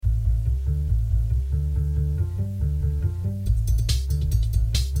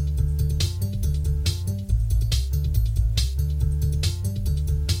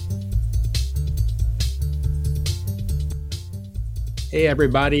Hey,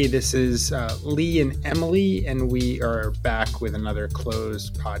 everybody, this is Lee and Emily, and we are back with another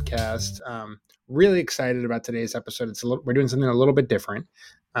closed podcast. Really excited about today's episode. We're doing something a little bit different.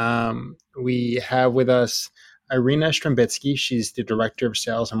 We have with us Irina Strembitsky. She's the Director of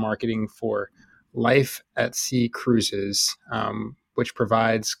Sales and Marketing for Life at Sea Cruises, which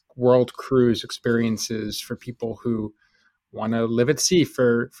provides world cruise experiences for people who want to live at sea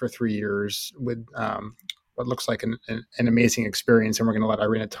for 3 years with what looks like an amazing experience. And we're going to let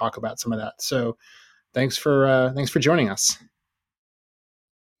Irina talk about some of that. So thanks for joining us.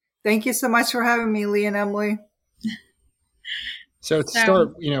 Thank you so much for having me, Lee and Emily. So to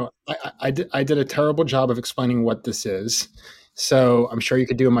start, I did a terrible job of explaining what this is. So I'm sure you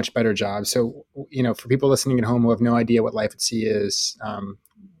could do a much better job. So, for people listening at home who have no idea what Life at Sea is,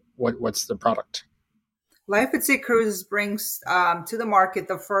 what's the product? Life at Sea Cruises brings to the market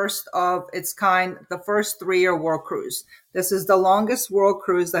the first of its kind, the first 3-year world cruise. This is the longest world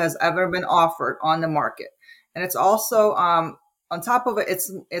cruise that has ever been offered on the market. And it's also, on top of it,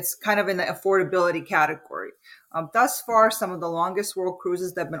 it's kind of in the affordability category. Thus far, some of the longest world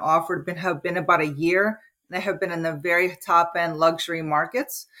cruises that have been offered have been about a year. They have been in the very top end luxury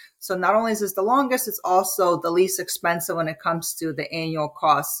markets. So not only is this the longest, it's also the least expensive when it comes to the annual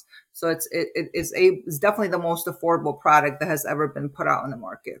costs. So it's definitely the most affordable product that has ever been put out on the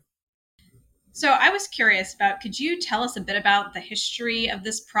market. So I was curious could you tell us a bit about the history of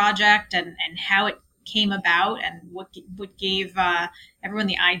this project and how it came about and what gave everyone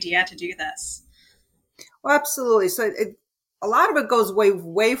the idea to do this? Well, absolutely. So a lot of it goes way,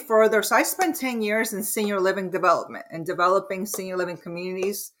 way further. So I spent 10 years in senior living development and developing senior living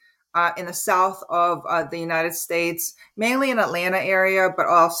communities in the south of the United States, mainly in Atlanta area, but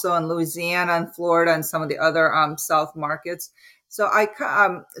also in Louisiana and Florida and some of the other South markets. So I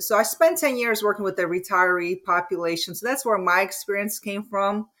spent 10 years working with the retiree population. So that's where my experience came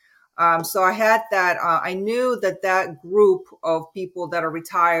from. So I had that. I knew that group of people that are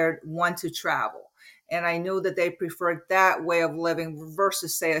retired want to travel. And I knew that they preferred that way of living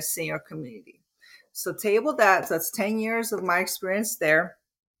versus, say, a senior community. So table that. So that's 10 years of my experience there.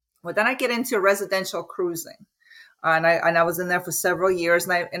 But then I get into residential cruising. And I was in there for several years.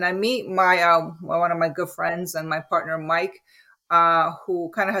 And I meet my one of my good friends and my partner, Mike,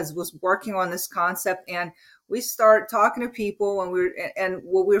 who kind of was working on this concept. And we start talking to people. And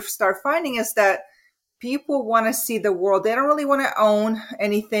what we start finding is that people want to see the world. They don't really want to own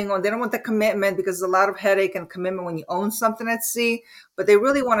anything, or they don't want the commitment because there's a lot of headache and commitment when you own something at sea, but they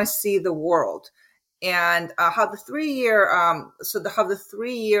really want to see the world. And how the 3-year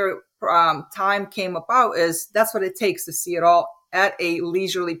time came about is that's what it takes to see it all at a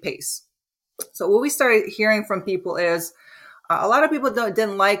leisurely pace. So what we started hearing from people is a lot of people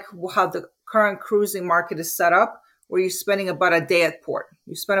didn't like how the current cruising market is set up, where you're spending about a day at port.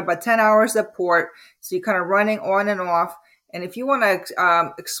 You spend about 10 hours at port. So you're kind of running on and off. And if you want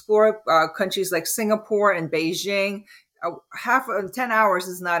to explore countries like Singapore and Beijing, 10 hours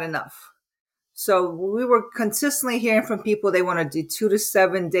is not enough. So we were consistently hearing from people they want to do 2 to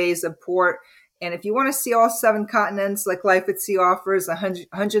 7 days at port. And if you want to see all 7 continents, like Life at Sea offers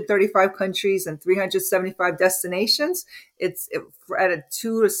 135 countries and 375 destinations, it's at a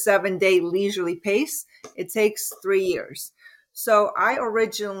 2 to 7 day leisurely pace. It takes 3 years. So I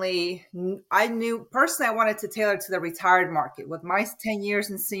knew personally I wanted to tailor to the retired market with my 10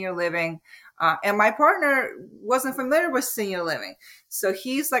 years in senior living. And my partner wasn't familiar with senior living. So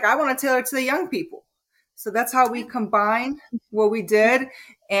he's like, I want to tailor to the young people. So that's how we combined what we did.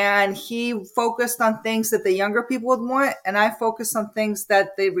 And he focused on things that the younger people would want. And I focused on things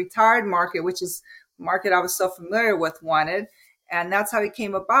that the retired market, which is a market I was so familiar with, wanted. And that's how it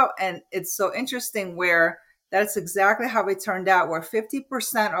came about. And it's so interesting where that's exactly how it turned out, where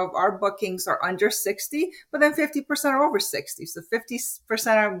 50% of our bookings are under 60, but then 50% are over 60. So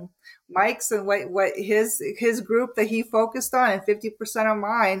 50% of Mike's and what his group that he focused on, and 50% of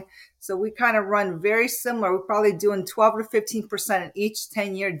mine. So we kind of run very similar. We're probably doing 12 to 15% in each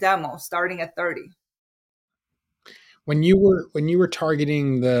 10-year demo, starting at 30. When you were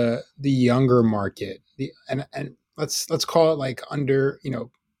targeting the younger market, and let's call it like under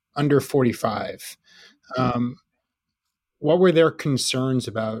 45. What were their concerns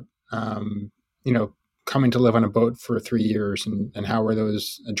about, coming to live on a boat for 3 years, and how were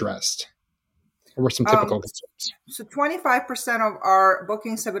those addressed? What were some typical concerns? So 25% of our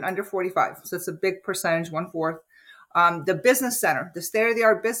bookings have been under 45. So it's a big percentage, 1/4. The business center, the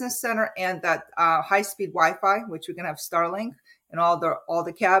state-of-the-art business center, and that high-speed Wi-Fi, which we're going to have Starlink in all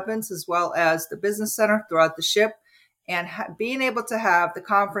the cabins, as well as the business center throughout the ship. And being able to have the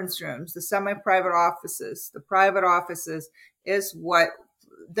conference rooms, the semi-private offices, the private offices, is what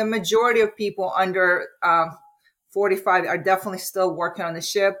the majority of people under 45 are definitely still working on the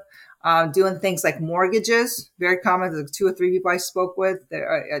ship, doing things like mortgages. Very common. There's 2 or 3 people I spoke with that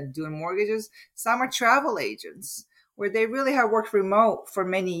are doing mortgages. Some are travel agents where they really have worked remote for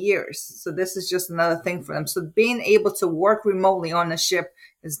many years. So this is just another thing for them. So being able to work remotely on the ship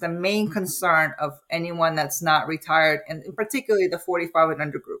is the main concern of anyone that's not retired, and particularly the 45 and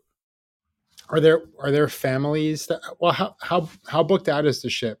under group. Are there families that, well, how booked out is the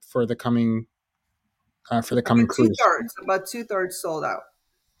ship for the coming cruise? About 2/3 sold out.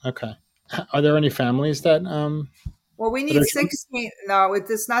 Okay. Are there any families that Well, we need 16. No,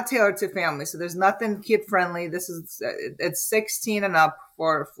 it's not tailored to families, so there's nothing kid friendly. It's 16 and up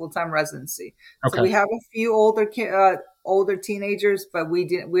for full-time residency. Okay. So we have a few older teenagers, but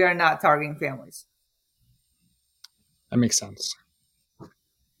we are not targeting families. That makes sense.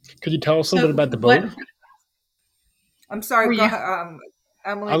 Could you tell us a little bit about the boat? I'm sorry, go ahead,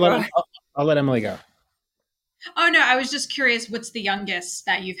 Emily. I'll let Emily go. Oh no, I was just curious. What's the youngest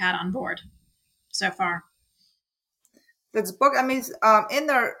that you've had on board so far? That's book. I mean, in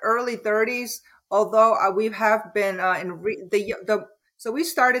their early 30s. Although we have been so we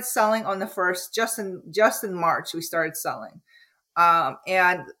started selling on the first just in March. We started selling,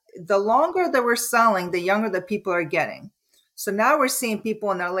 and the longer that we're selling, the younger the people are getting. So now we're seeing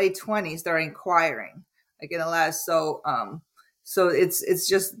people in their late 20s that are inquiring. Like in the last, so it's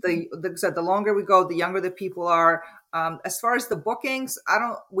just the longer we go, the younger the people are. As far as the bookings,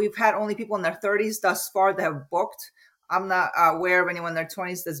 we've had only people in their 30s thus far that have booked. I'm not aware of anyone in their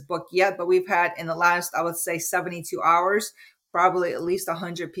 20s that's booked yet, but we've had in the last, I would say 72 hours, probably at least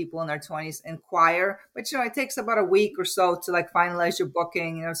 100 people in their 20s inquire. But, it takes about a week or so to like finalize your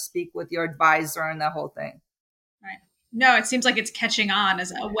booking, speak with your advisor and that whole thing. Right. No, it seems like it's catching on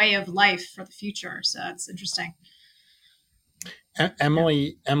as a way of life for the future. So it's interesting.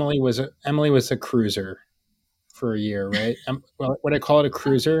 Emily was a cruiser for a year, right? Well, would I call it a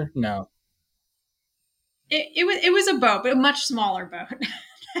cruiser? No. It was a boat, but a much smaller boat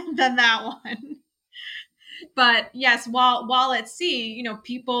than that one. But yes, while at sea,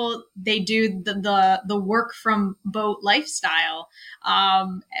 people, they do the work from boat lifestyle.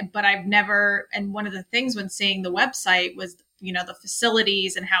 But I've never, and one of the things when seeing the website was, the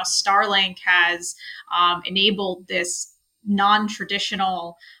facilities and how Starlink has enabled this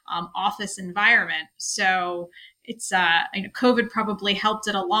non-traditional office environment. So it's COVID probably helped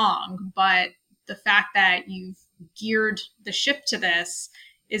it along, but the fact that you've geared the ship to this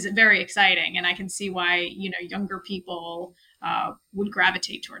is very exciting. And I can see why, younger people would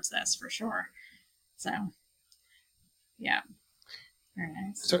gravitate towards this for sure. So, yeah. Very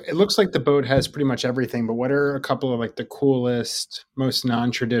nice. So it looks like the boat has pretty much everything, but what are a couple of like the coolest, most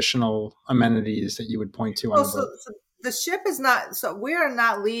non-traditional amenities that you would point to on the boat? So the ship is not, so we are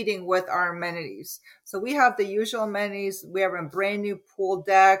not leading with our amenities. So we have the usual amenities. We have a brand new pool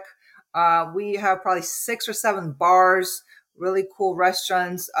deck. We have probably 6 or 7 bars, really cool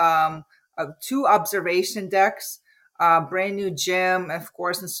restaurants, 2 observation decks, brand new gym, of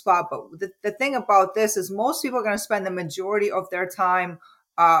course, and spa. But the thing about this is most people are going to spend the majority of their time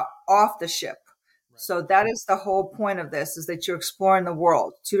off the ship. Right. So that is the whole point of this, is that you're exploring the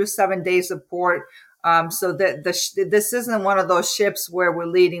world, 2 to 7 days of port. So that this isn't one of those ships where we're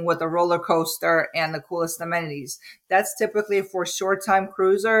leading with a roller coaster and the coolest amenities. That's typically for a short time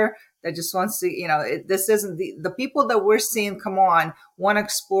cruiser that just wants to, this isn't the people that we're seeing come on want to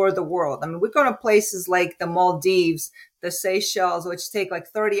explore the world. I mean, we're going to places like the Maldives, the Seychelles, which take like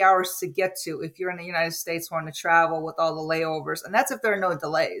 30 hours to get to if you're in the United States wanting to travel with all the layovers. And that's if there are no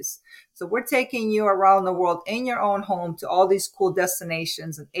delays. So we're taking you around the world in your own home to all these cool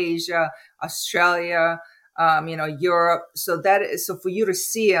destinations in Asia, Australia, Europe. So for you to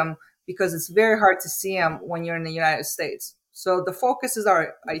see them, because it's very hard to see them when you're in the United States. So the focus is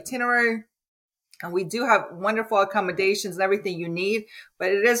our itinerary, and we do have wonderful accommodations and everything you need, but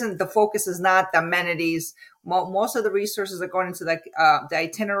the focus is not the amenities. Most of the resources are going into the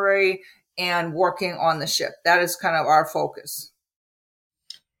itinerary and working on the ship. That is kind of our focus.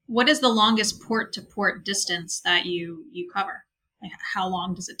 What is the longest port to port distance that you cover? Like, how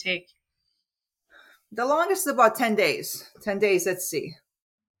long does it take? The longest is about 10 days, 10 days at sea.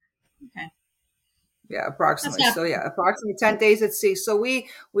 Okay. Yeah, approximately. So approximately 10 days at sea. So we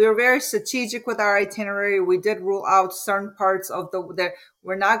were very strategic with our itinerary. We did rule out certain parts of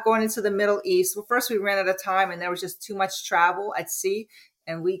we're not going into the Middle East. Well, first we ran out of time and there was just too much travel at sea.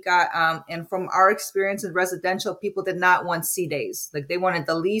 And we got, and from our experience in residential, people did not want sea days. Like they wanted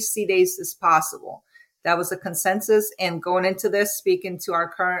the least sea days as possible. That was a consensus. And going into this, speaking to our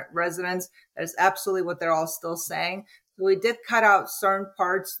current residents, that is absolutely what they're all still saying. We did cut out certain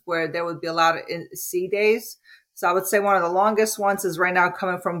parts where there would be a lot of sea days. So I would say one of the longest ones is right now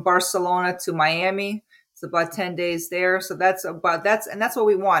coming from Barcelona to Miami. It's about 10 days there. So that's what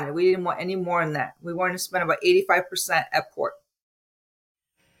we wanted. We didn't want any more than that. We wanted to spend about 85% at port.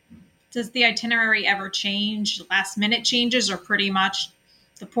 Does the itinerary ever change? Last minute changes, or pretty much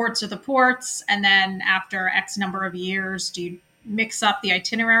the ports are the ports? And then after X number of years, do you mix up the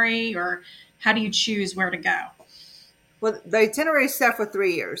itinerary, or how do you choose where to go? Well, the itinerary is set for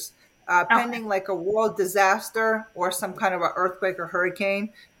 3 years, pending Okay. like a world disaster or some kind of an earthquake or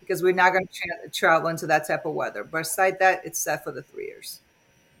hurricane, because we're not going to travel into that type of weather. But aside that, it's set for the 3 years.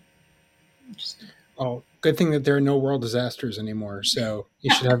 Interesting. Oh, good thing that there are no world disasters anymore. So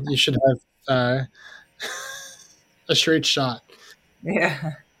you should have uh, a straight shot.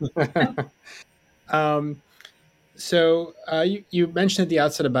 Yeah. um, you mentioned at the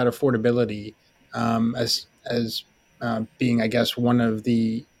outset about affordability as being, I guess, one of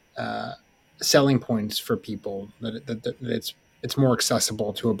the uh, selling points for people that it's more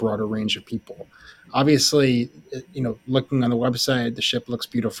accessible to a broader range of people. Obviously, looking on the website, the ship looks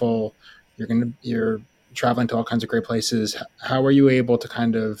beautiful. You're traveling to all kinds of great places. How are you able to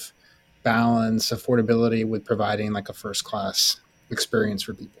kind of balance affordability with providing like a first class experience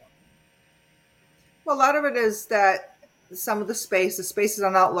for people? Well, a lot of it is that some of the spaces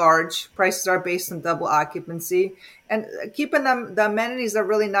are not large. Prices are based on double occupancy, and keeping them. The amenities are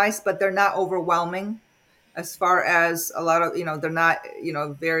really nice, but they're not overwhelming. As far as a lot of, they're not,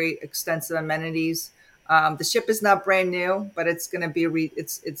 very extensive amenities. The ship is not brand new, but it's going to be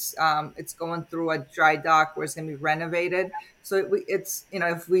it's going through a dry dock where it's going to be renovated. So it's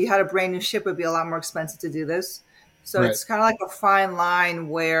if we had a brand new ship, it'd be a lot more expensive to do this. So Right. it's kind of like a fine line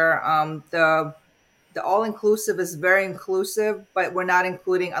where the all inclusive is very inclusive, but we're not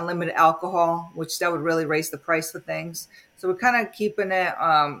including unlimited alcohol, which that would really raise the price for things. So we're kind of keeping it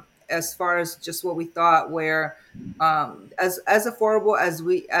as far as just what we thought, where as affordable as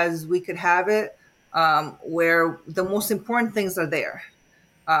we could have it, where the most important things are there.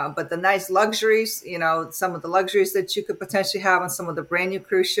 But the nice luxuries, some of the luxuries that you could potentially have on some of the brand new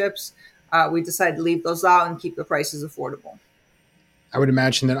cruise ships, we decided to leave those out and keep the prices affordable. I would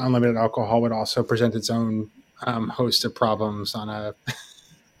imagine that unlimited alcohol would also present its own host of problems on a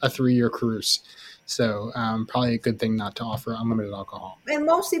 3-year cruise. So probably a good thing not to offer unlimited alcohol. And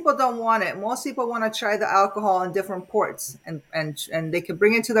most people don't want it. Most people want to try the alcohol in different ports, and they can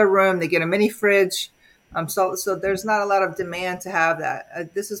bring it to their room. They get a mini fridge. So there's not a lot of demand to have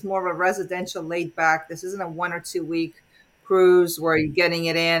that. This is more of a residential laid back. This isn't a 1 or 2 week cruise where you're getting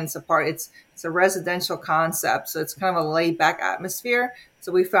it in. It's a residential concept. So it's kind of a laid back atmosphere.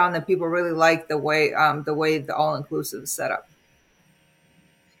 So we found that people really like the way the all inclusive is set up.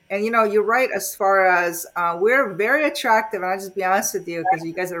 And you're right as far as we're very attractive. And I'll just be honest with you, because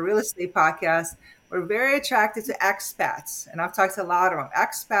you guys are a real estate podcast. We're very attracted to expats. And I've talked to a lot of them.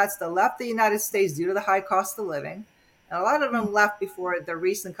 Expats that left the United States due to the high cost of living. And a lot of them left before the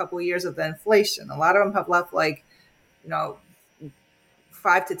recent couple of years of the inflation. A lot of them have left 5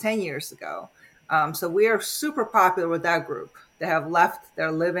 to 10 years ago. So we are super popular with that group. They have left.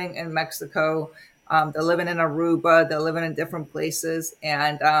 They're living in Mexico. They're living in Aruba. They're living in different places,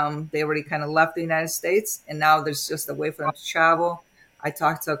 and they already kind of left the United States, and now there's just a way for them to travel. I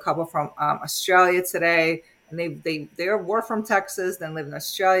talked to a couple from Australia today, and they were from Texas, then live in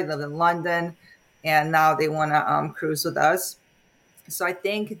Australia, live in London, and now they want to cruise with us. So I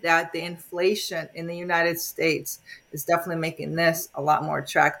think that the inflation in the United States is definitely making this a lot more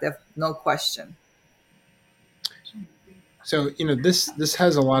attractive, no question. So this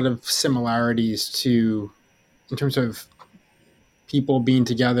has a lot of similarities to in terms of people being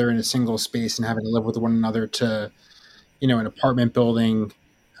together in a single space and having to live with one another to an apartment building.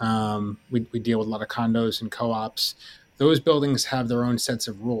 We deal with a lot of condos and co-ops. Those buildings have their own sets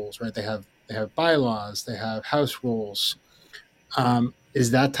of rules, right? They have bylaws, they have house rules.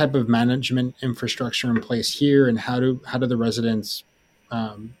 Is that type of management infrastructure in place here, and how do the residents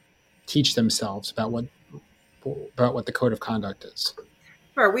teach themselves about what the code of conduct is?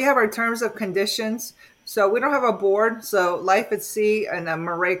 Sure. We have our terms of conditions. So we don't have a board. So Life at Sea and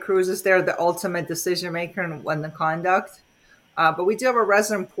Murray Cruises, they're the ultimate decision maker in the conduct. But we do have a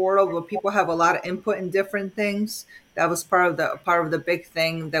resident portal where people have a lot of input in different things. That was part of the big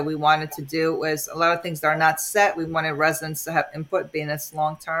thing that we wanted to do, was a lot of things that are not set. We wanted residents to have input, being it's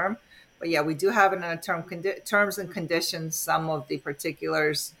long term. But yeah, we do have it in terms and conditions, some of the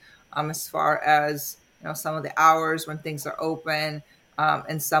particulars, as far as some of the hours when things are open,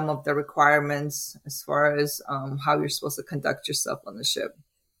 and some of the requirements as far as how you're supposed to conduct yourself on the ship.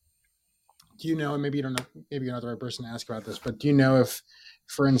 do you know, and maybe you don't know, maybe you're not the right person to ask about this, but do you know if,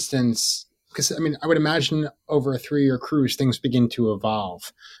 for instance, because I mean, I would imagine over a 3-year cruise, things begin to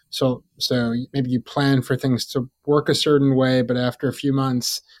evolve. So maybe you plan for things to work a certain way, but after a few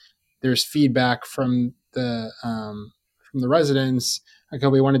months, there's feedback from the residents. Like, oh,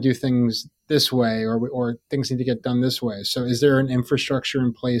 we want to do things this way, or things need to get done this way. So, is there an infrastructure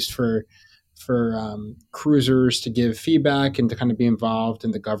in place for cruisers to give feedback and to kind of be involved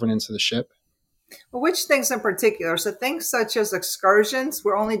in the governance of the ship? Well, which things in particular? So things such as excursions,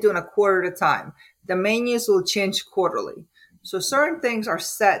 we're only doing a quarter at a time. The menus will change quarterly. So certain things are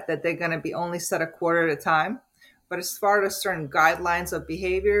set that they're going to be only set a quarter at a time. But as far as certain guidelines of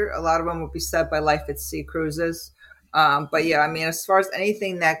behavior, a lot of them will be set by Life at Sea cruises. But yeah, I mean, as far as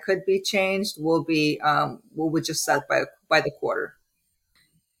anything that could be changed, will just set by the quarter.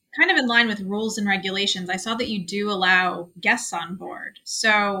 Kind of in line with rules and regulations, I saw that you do allow guests on board.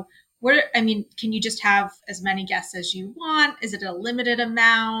 So can you just have as many guests as you want? Is it a limited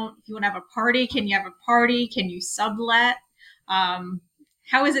amount? If you want to have a party, can you have a party? Can you sublet?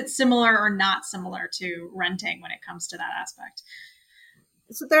 How is it similar or not similar to renting when it comes to that aspect?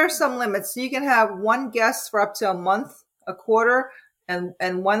 So there are some limits. So you can have one guest for up to a month, a quarter, and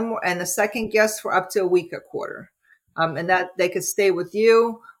one more, and a second guest for up to a week, a quarter. And that they could stay with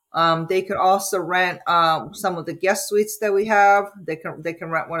you. They could also rent some of the guest suites that we have. They can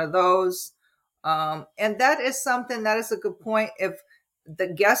rent one of those. And that is a good point. If the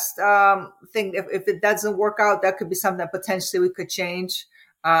guest thing, if it doesn't work out, that could be something that potentially we could change.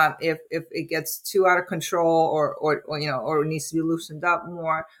 If it gets too out of control or needs to be loosened up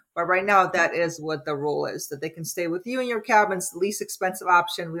more. But right now, that is what the rule is, that they can stay with you in your cabins, the least expensive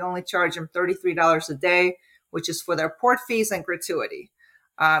option. We only charge them $33 a day, which is for their port fees and gratuity.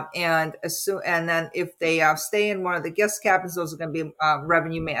 And then if they stay in one of the guest cabins, those are going to be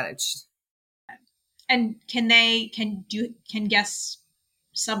revenue managed. And can guests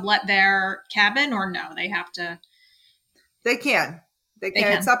sublet their cabin, or no? They have to. They can.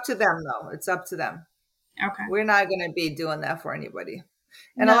 It's up to them, though. It's up to them. Okay. We're not going to be doing that for anybody.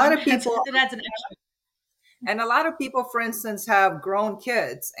 And a lot of people. That's an issue. And a lot of people, for instance, have grown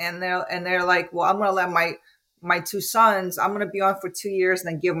kids, and they're like, well, I'm going to let my 2 sons, I'm going to be on for 2 years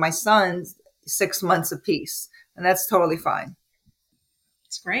and then give my sons 6 months apiece. And that's totally fine.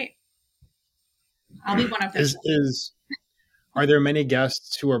 It's great. I'll be one of those. Are there many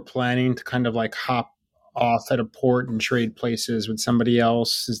guests who are planning to kind of like hop off at a port and trade places with somebody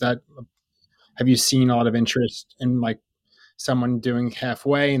else? Have you seen a lot of interest in like someone doing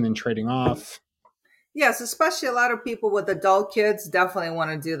halfway and then trading off? Yes, especially a lot of people with adult kids definitely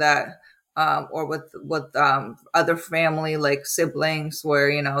want to do that. Or with other family, like siblings, where,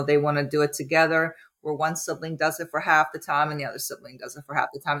 they want to do it together, where one sibling does it for half the time and the other sibling does it for half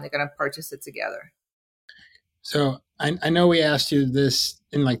the time. They're going to purchase it together. So I know we asked you this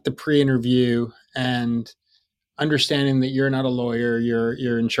in like the pre-interview, and understanding that you're not a lawyer,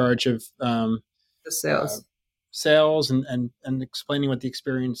 you're in charge of the sales and explaining what the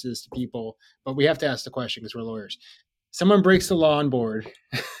experience is to people. But we have to ask the question because we're lawyers. Someone breaks the law on board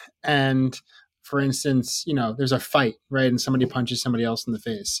and, for instance, there's a fight, right? And somebody punches somebody else in the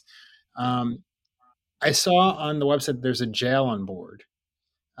face. I saw on the website there's a jail on board.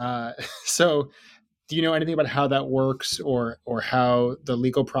 So do you know anything about how that works or how the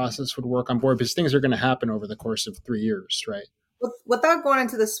legal process would work on board? Because things are going to happen over the course of 3 years, right? Without going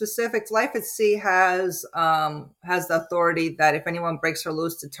into the specifics, Life at Sea has the authority that if anyone breaks or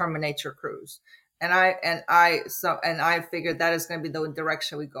loose, to terminate your cruise. And I figured that is going to be the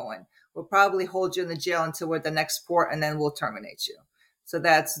direction we go in. We'll probably hold you in the jail until we're at the next port, and then we'll terminate you. So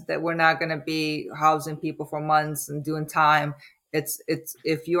that we're not going to be housing people for months and doing time. It's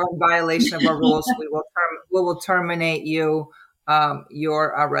if you're in violation of our rules, we will terminate your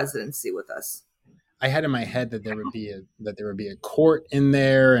residency with us. I had in my head that there would be a court in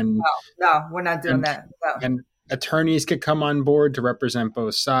there, and no, we're not doing that. No. And attorneys could come on board to represent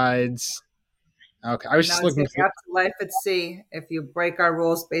both sides. Okay, I was just looking for Life at Sea. If you break our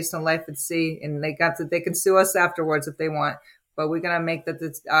rules based on Life at Sea, and they can sue us afterwards if they want. But we're gonna make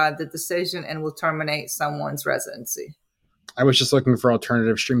the decision, and we'll terminate someone's residency. I was just looking for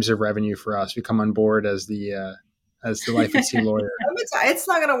alternative streams of revenue for us. We come on board as the Life at Sea lawyer. Let me tell you, it's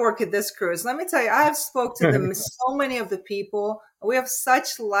not going to work at this cruise. Let me tell you, I have spoke to so many of the people. We have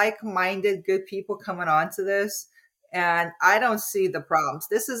such like-minded, good people coming on to this, and I don't see the problems.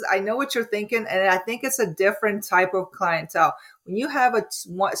 I know what you're thinking, and I think it's a different type of clientele. When you have I'm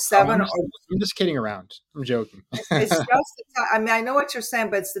just kidding around. I'm joking. It's just I know what you're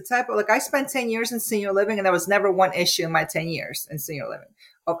saying, but it's the type of, like, I spent 10 years in senior living, and there was never one issue in my 10 years in senior living.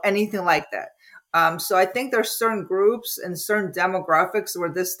 of anything like that. So I think there's certain groups and certain demographics where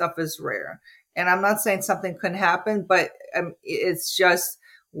this stuff is rare. And I'm not saying something couldn't happen, but it's just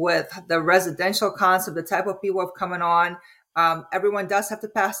with the residential concept, the type of people have coming on. Everyone does have to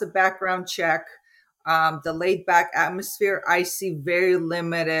pass a background check. The laid back atmosphere, I see very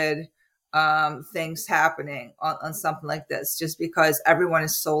limited things happening on something like this, just because everyone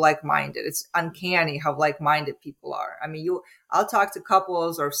is so like-minded. It's uncanny how like-minded people are. I mean, I'll talk to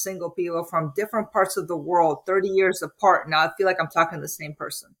couples or single people from different parts of the world, 30 years apart. Now I feel like I'm talking to the same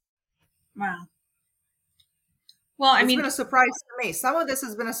person. Wow. Well, It's been a surprise to me. Some of this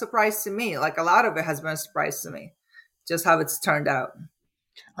has been a surprise to me. Like a lot of it has been a surprise to me, just how it's turned out.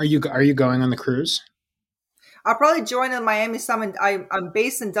 Are you going on the cruise? I'll probably join in Miami. I'm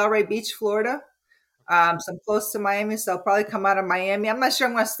based in Delray Beach, Florida. So I'm close to Miami, so I'll probably come out of Miami. I'm not sure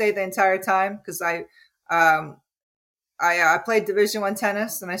I'm going to stay the entire time because I played Division I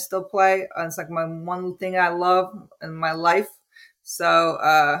tennis and I still play. It's like my one thing I love in my life. So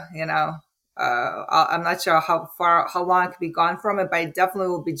I'm not sure how long I could be gone from it, but I definitely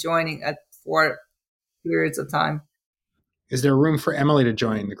will be joining for periods of time. Is there room for Emily to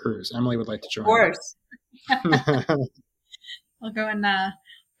join the cruise? Emily would like to join. Of course. I'll go in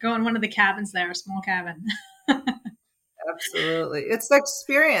one of the cabins there, a small cabin. Absolutely. It's the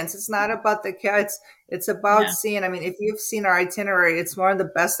experience. It's not about the kids. It's about seeing, I mean, if you've seen our itinerary, it's one of the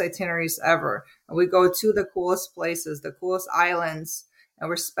best itineraries ever. And we go to the coolest places, the coolest islands, and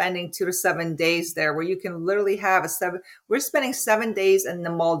we're spending 2 to 7 days there where you can literally have we're spending 7 days in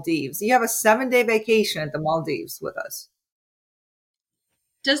the Maldives. You have a 7-day vacation at the Maldives with us.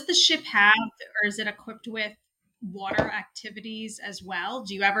 Does the ship have, or is it equipped with water activities as well?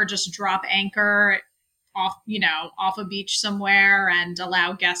 Do you ever just drop anchor off a beach somewhere and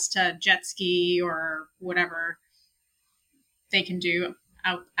allow guests to jet ski or whatever they can do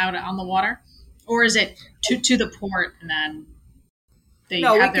out on the water? Or is it to the port and then they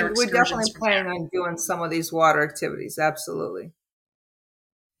have their excursions? We're definitely planning on doing some of these water activities. Absolutely.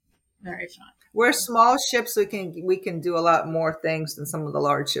 Very fun. We're small ships, so we can do a lot more things than some of the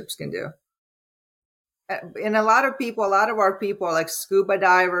large ships can do. And a lot of our people are like scuba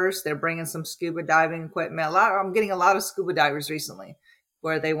divers. They're bringing some scuba diving equipment. I'm getting a lot of scuba divers recently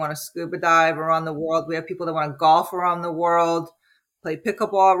where they want to scuba dive around the world. We have people that want to golf around the world, play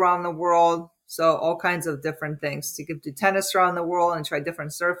pickleball around the world. So all kinds of different things. You can do tennis around the world and try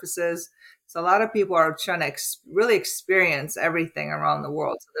different surfaces. So a lot of people are trying to really experience everything around the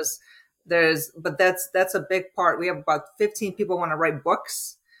world. So but that's a big part. We have about 15 people want to write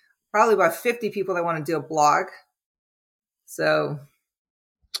books, probably about 50 people that want to do a blog. So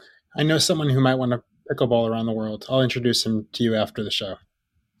I know someone who might want to pickleball around the world. I'll introduce him to you after the show.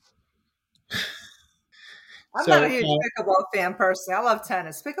 I'm not a huge pickleball fan personally. I love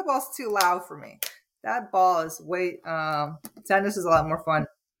tennis. Pickleball's too loud for me. That ball is tennis is a lot more fun.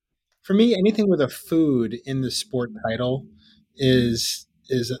 For me, anything with a food in the sport title is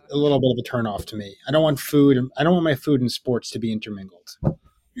a little bit of a turnoff to me. I don't want my food and sports to be intermingled.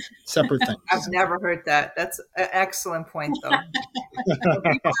 Separate things. I've never heard that. That's an excellent point, though.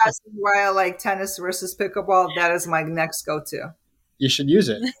 People ask me why I like tennis versus pickleball. That is my next go-to. You should use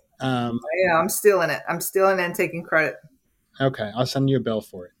it. Yeah, I'm stealing it. I'm stealing it and taking credit. Okay, I'll send you a bill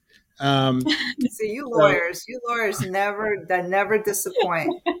for it. See, you lawyers never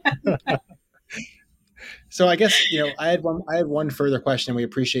disappoint. So I guess I had one further question. We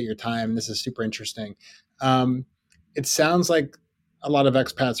appreciate your time. This is super interesting. It sounds like a lot of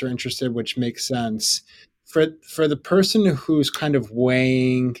expats are interested, which makes sense. For the person who's kind of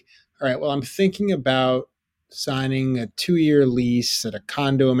weighing, all right, well, I'm thinking about signing a 2-year lease at a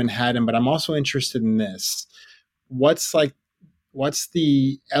condo in Manhattan, but I'm also interested in this. What's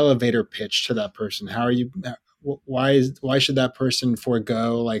the elevator pitch to that person? Why should that person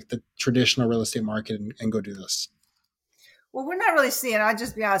forego like the traditional real estate market and go do this? Well, we're not really seeing, I'll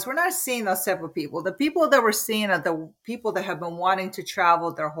just be honest, we're not seeing those type of people. The people that we're seeing are the people that have been wanting to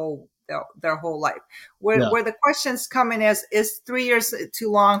travel their whole life. Where the questions come in is 3 years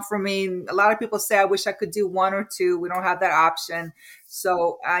too long for me? A lot of people say, I wish I could do 1 or 2. We don't have that option.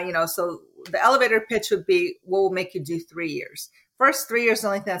 So, so the elevator pitch would be, what will make you do 3 years? First 3 years is the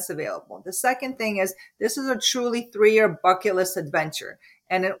only thing that's available. The second thing is, this is a truly 3-year bucket list adventure.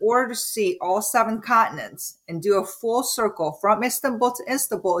 And in order to see all 7 continents and do a full circle from Istanbul to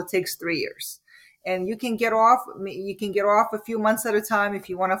Istanbul, it takes 3 years. And you can get off a few months at a time if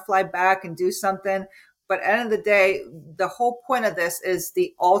you want to fly back and do something. But at the end of the day, the whole point of this is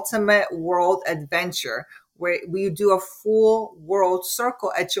the ultimate world adventure, where you do a full world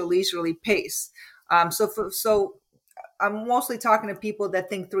circle at your leisurely pace. So I'm mostly talking to people that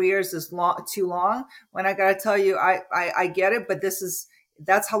think 3 years is too long. When I got to tell you, I get it, but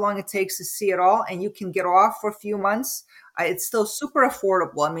that's how long it takes to see it all. And you can get off for a few months. It's still super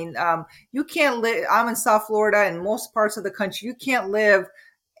affordable. I mean, you can't live, I'm in South Florida and most parts of the country, you can't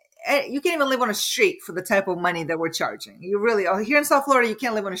even live on a street for the type of money that we're charging. You really, here in South Florida, you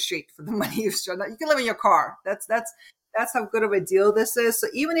can't live on a street for the money you charge. You can live in your car. That's how good of a deal this is. So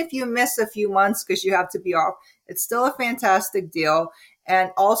even if you miss a few months because you have to be off, it's still a fantastic deal.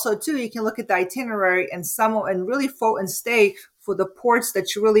 And also too, you can look at the itinerary and really and stay for the ports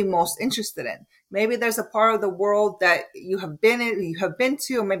that you're really most interested in. Maybe there's a part of the world that you have been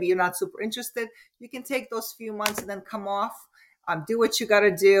to, or maybe you're not super interested. You can take those few months and then come off. Do what you got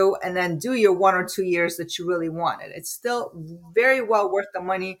to do, and then do your 1 or 2 years that you really wanted. It's still very well worth the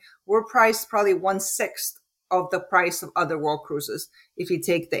money. We're priced probably 1/6 of the price of other world cruises if you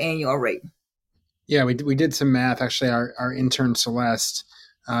take the annual rate. Yeah, we did some math. Actually, our intern Celeste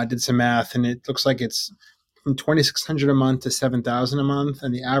did some math, and it looks like it's from $2,600 a month to $7,000 a month,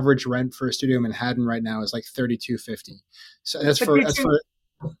 and the average rent for a studio in Manhattan right now is like $3,250. So that's for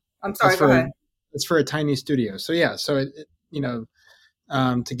I'm sorry. Go ahead. That's for a tiny studio. So yeah, so to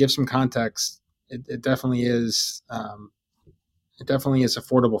give some context, it definitely is. It definitely is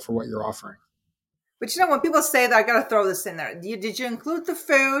affordable for what you're offering. But when people say that, I got to throw this in there. Did you include the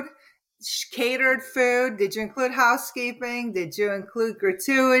food, catered food? Did you include housekeeping? Did you include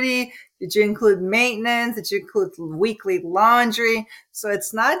gratuity? Did you include maintenance? Did you include weekly laundry? So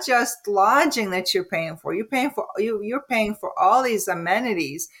it's not just lodging that you're paying for. You're paying for all these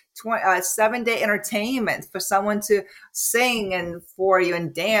amenities. 7-day entertainment for someone to sing and for you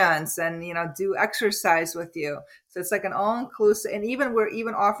and dance and do exercise with you. So it's like an all-inclusive. And we're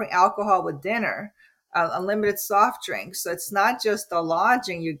even offering alcohol with dinner. Unlimited soft drinks. So it's not just the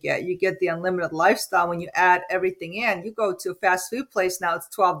lodging you get the unlimited lifestyle. When you add everything in, you go to a fast food place now, it's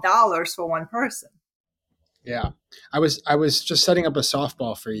 $12 for one person. Yeah. I was just setting up a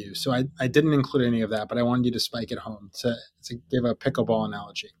softball for you. So I didn't include any of that, but I wanted you to spike it home to give a pickleball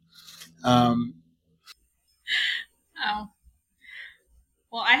analogy. Oh.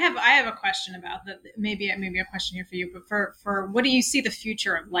 Well, I have a question about that. Maybe a question here for you, but for what do you see the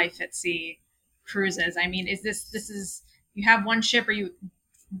future of life at sea cruises? I mean, is this you have one ship, or you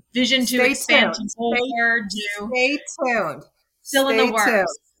vision to expand to more? Stay tuned. Still in the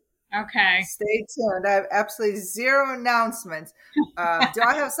works. Okay. Stay tuned. I have absolutely zero announcements. Do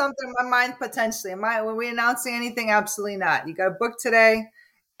I have something in my mind? Potentially. Were we announcing anything? Absolutely not. You got a book today.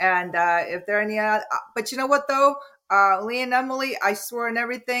 And if there are any, but you know what though? Lee and Emily, I swear on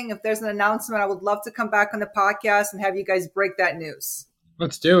everything, if there's an announcement, I would love to come back on the podcast and have you guys break that news.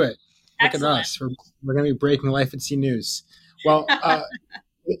 Let's do it. Look Excellent. at us. We're going to be breaking Life at Sea news. Well,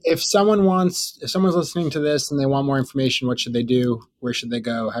 if someone's listening to this and they want more information, what should they do? Where should they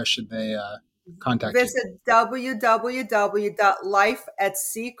go? How should they contact you? Visit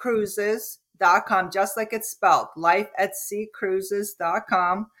www.lifeatseacruises.com, just like it's spelled,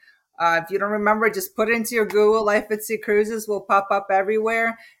 lifeatseacruises.com. If you don't remember, just put it into your Google. Life at Sea Cruises will pop up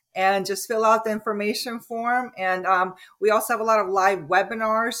everywhere. And just fill out the information form. And we also have a lot of live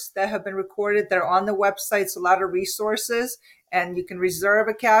webinars that have been recorded. They're on the website. So a lot of resources. And you can reserve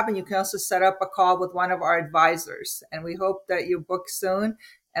a cabin. You can also set up a call with one of our advisors. And we hope that you book soon.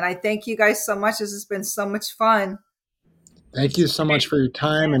 And I thank you guys so much. This has been so much fun. Thank you so much for your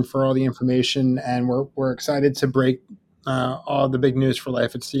time and for all the information. And we're excited to break all the big news for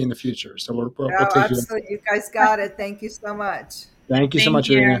Life at Sea in the future. So we'll take absolutely. You guys got it. Thank you so much. Thank you so much,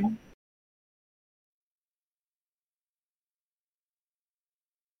 Irina.